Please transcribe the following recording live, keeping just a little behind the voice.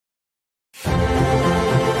Hello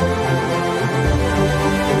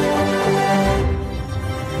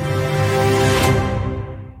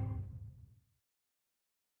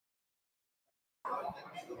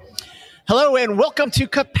and welcome to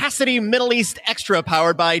Capacity Middle East Extra,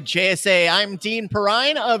 powered by JSA. I'm Dean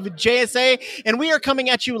Perrine of JSA, and we are coming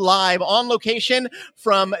at you live on location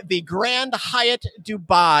from the Grand Hyatt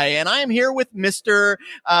Dubai. And I am here with Mr.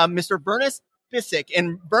 Vernes Biscik,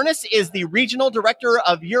 and Vernes is the Regional Director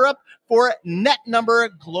of Europe for netnumber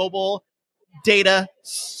Global Data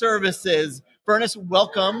Services. Vernes,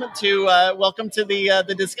 welcome to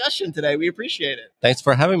the discussion today. We appreciate it. Thanks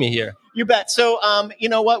for having me here. You bet. So, you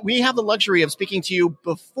know what? We have the luxury of speaking to you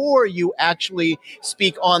before you actually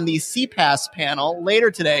speak on the CPaaS panel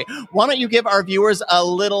later today. Why don't you give our viewers a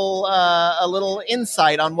little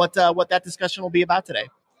insight on what that discussion will be about today?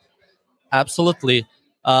 Absolutely.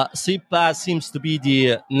 CPaaS seems to be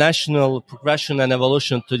the national progression and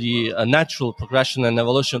evolution to the natural progression and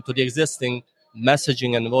evolution to the existing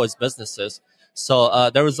messaging and voice businesses.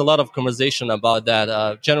 So there is a lot of conversation about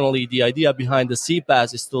that. Generally, the idea behind the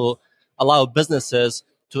CPaaS is to allow businesses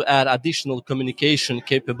to add additional communication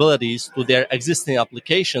capabilities to their existing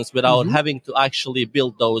applications without having to actually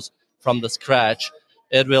build those from the scratch.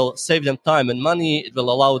 It will save them time and money. It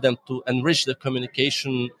will allow them to enrich the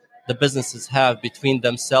communication the businesses have between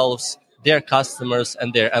themselves, their customers,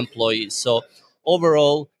 and their employees. So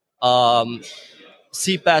overall,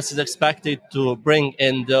 CPaaS is expected to bring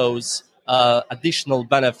in those additional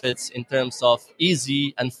benefits in terms of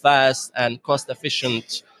easy and fast and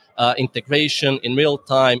cost-efficient integration in real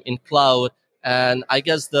time, in cloud. And I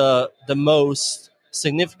guess the most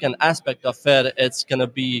significant aspect of it, it's going to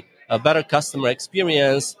be a better customer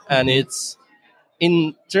experience. And it's,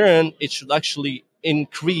 in turn, it should actually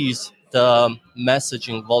increase the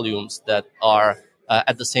messaging volumes that are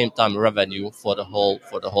at the same time revenue for the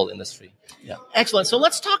whole industry. Yeah. Excellent. So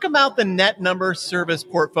let's talk about the netnumber service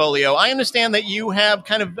portfolio. I understand that you have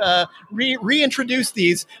kind of reintroduced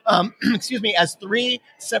these, as three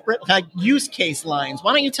separate use case lines.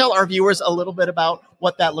 Why don't you tell our viewers a little bit about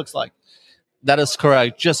what that looks like? That is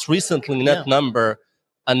correct. Just recently, netnumber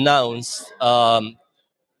announced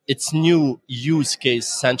its new use case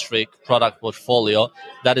centric product portfolio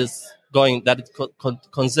that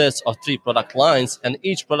consists of 3 product lines, and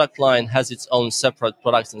each product line has its own separate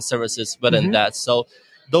products and services within that. So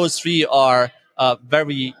those 3 are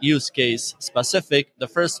very use case specific. The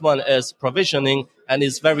first one is provisioning and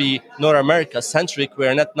is very North America centric,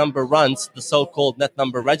 where netnumber runs the so-called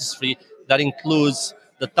netnumber registry that includes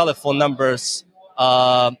the telephone numbers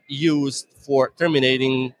used for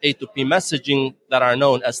terminating A2P messaging that are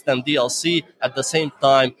known as 10DLC. At the same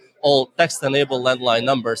time, all text-enabled landline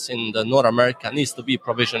numbers in the North America needs to be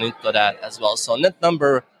provisioned into that as well. So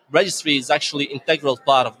netnumber registry is actually integral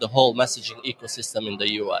part of the whole messaging ecosystem in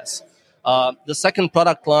the US. The second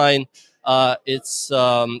product line, it's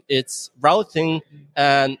routing,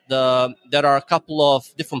 and there are a couple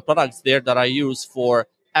of different products there that I use for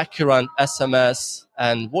accurate SMS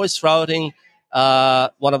and voice routing.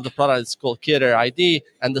 One of the products is called Carrier ID,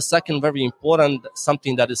 and the second, very important,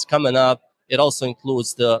 something that is coming up, it also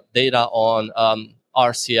includes the data on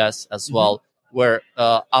RCS as well, where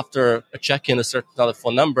after checking a certain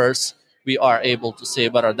telephone numbers, we are able to say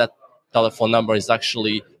whether that telephone number is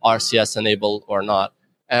actually RCS enabled or not.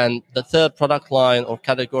 And the third product line or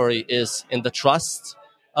category is in the trust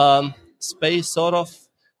space, sort of,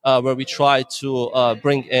 where we try to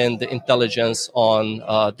bring in the intelligence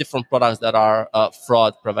on different products that are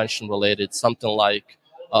fraud prevention related, something like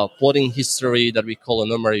quoting history that we call a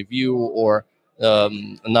number review, or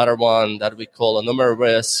another one that we call a number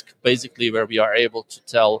risk, basically where we are able to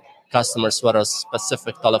tell customers whether a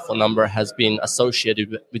specific telephone number has been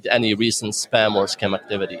associated with any recent spam or scam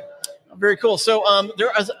activity. Very cool. So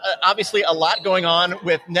there is obviously a lot going on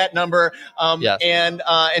with netnumber, Yes. and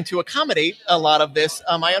to accommodate a lot of this,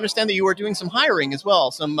 I understand that you are doing some hiring as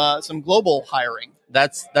well, some global hiring.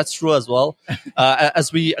 That's true as well.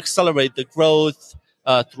 As we accelerate the growth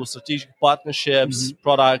through strategic partnerships,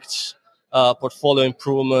 product portfolio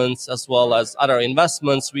improvements, as well as other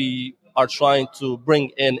investments, we are trying to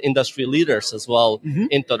bring in industry leaders as well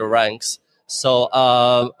into the ranks. So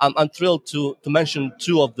I'm thrilled to mention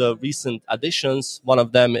 2 of the recent additions. One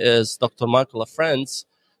of them is Dr. Michael Vernes,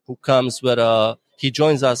 who comes with he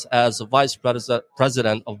joins us as a vice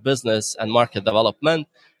president of business and market development,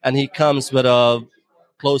 and he comes with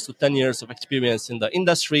close to 10 years of experience in the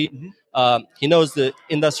industry. He knows the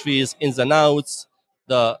industry's ins and outs,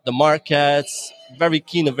 the markets, very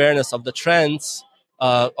keen awareness of the trends,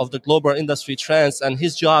 of the global industry trends, and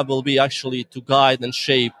his job will be actually to guide and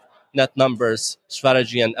shape NetNumber's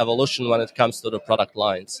strategy and evolution when it comes to the product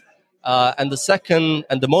lines. And the second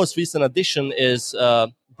and the most recent addition is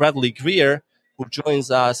Bradley Greer, who joins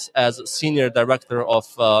us as Senior Director of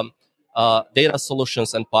Data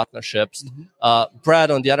Solutions and Partnerships.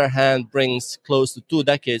 Brad, on the other hand, brings close to 2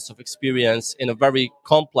 decades of experience in a very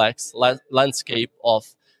complex landscape of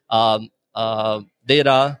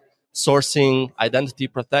data sourcing, identity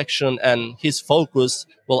protection, and his focus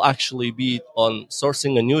will actually be on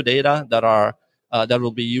sourcing a new data that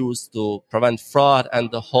will be used to prevent fraud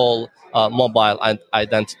and the whole mobile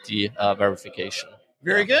identity verification.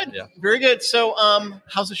 Very good. Yeah. Very good. So,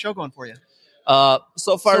 how's the show going for you?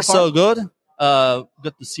 So far, so good.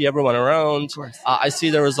 Good to see everyone around. Of course. I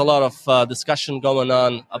see there is a lot of discussion going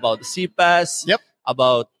on about the CPaaS. Yep.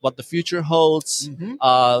 About what the future holds.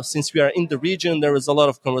 Since we are in the region, there is a lot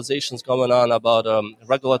of conversations going on about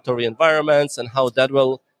regulatory environments and how that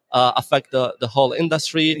will affect the whole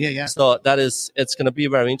industry. Yeah. So it's going to be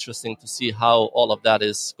very interesting to see how all of that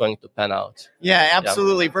is going to pan out. Yeah,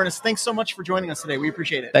 absolutely. Vernes, thanks so much for joining us today. We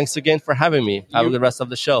appreciate it. Thanks again for having me. Have a good rest of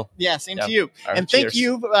the show. Yeah, same to you. Right, and cheers. thank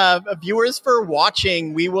you, viewers, for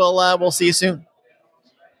watching. We'll see you soon.